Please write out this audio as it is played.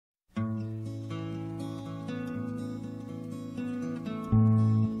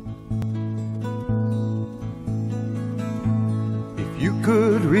you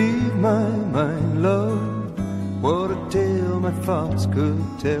could read my mind, love, what a tale my thoughts could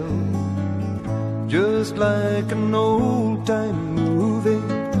tell. Just like an old-time movie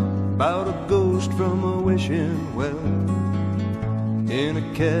about a ghost from a wishing well, in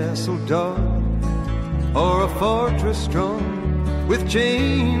a castle dark or a fortress strong, with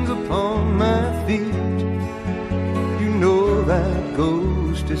chains upon my feet. You know that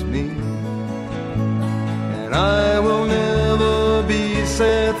ghost is me, and I will never be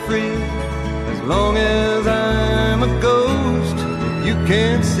set free as long as I'm a ghost you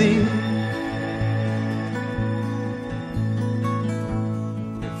can't see.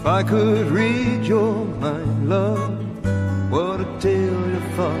 If I could read your mind, love, what a tale your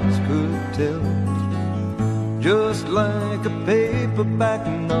thoughts could tell. Just like a paperback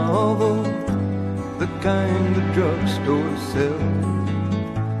novel, the kind the drugstores sell.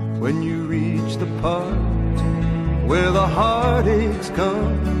 When you reach the part where the heartaches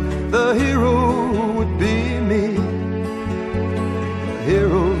come, the hero would be me. The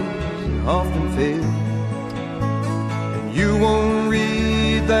heroes often fail, and you won't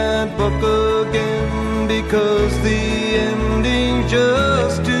read that book again because the ending's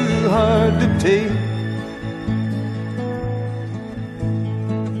just too hard to take.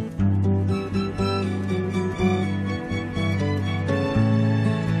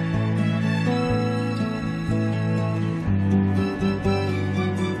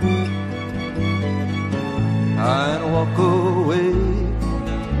 I'd walk away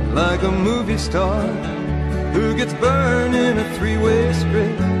like a movie star who gets burned in a three-way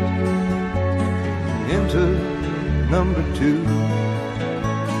script. Enter number two,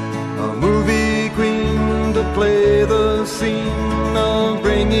 a movie queen to play the scene of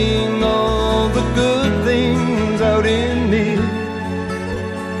bringing all the good things out in me.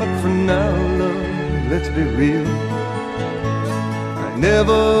 But for now, love, let's be real, I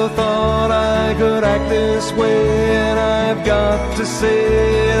never thought I could act this way, and I've got to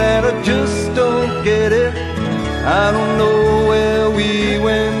say that I just don't get it. I don't know where we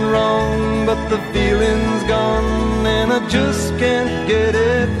went wrong, but the feeling's gone and I just can't get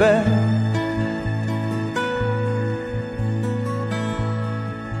it back.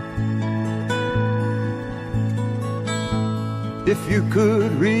 If you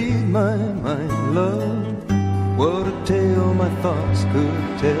could read my mind, love, what a tale my thoughts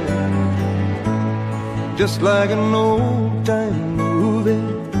could tell. Just like an old-time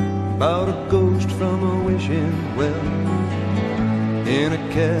movie about a ghost from a wishing well, in a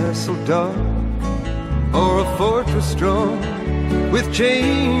castle dark or a fortress strong, with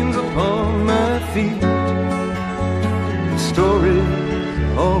chains upon my feet. The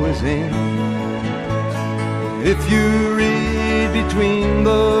stories always end. If you read between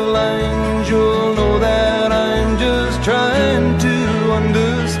the lines, you'll know that I'm just trying to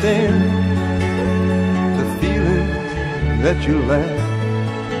understand the feelings that you lack.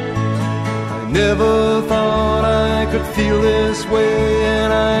 I never thought I could feel this way,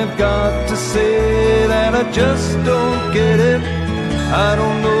 and I've got to say that I just don't get it. I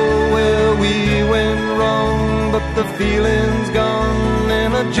don't know where we went wrong, but the feeling's gone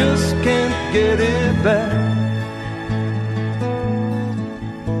and I just can't get it back.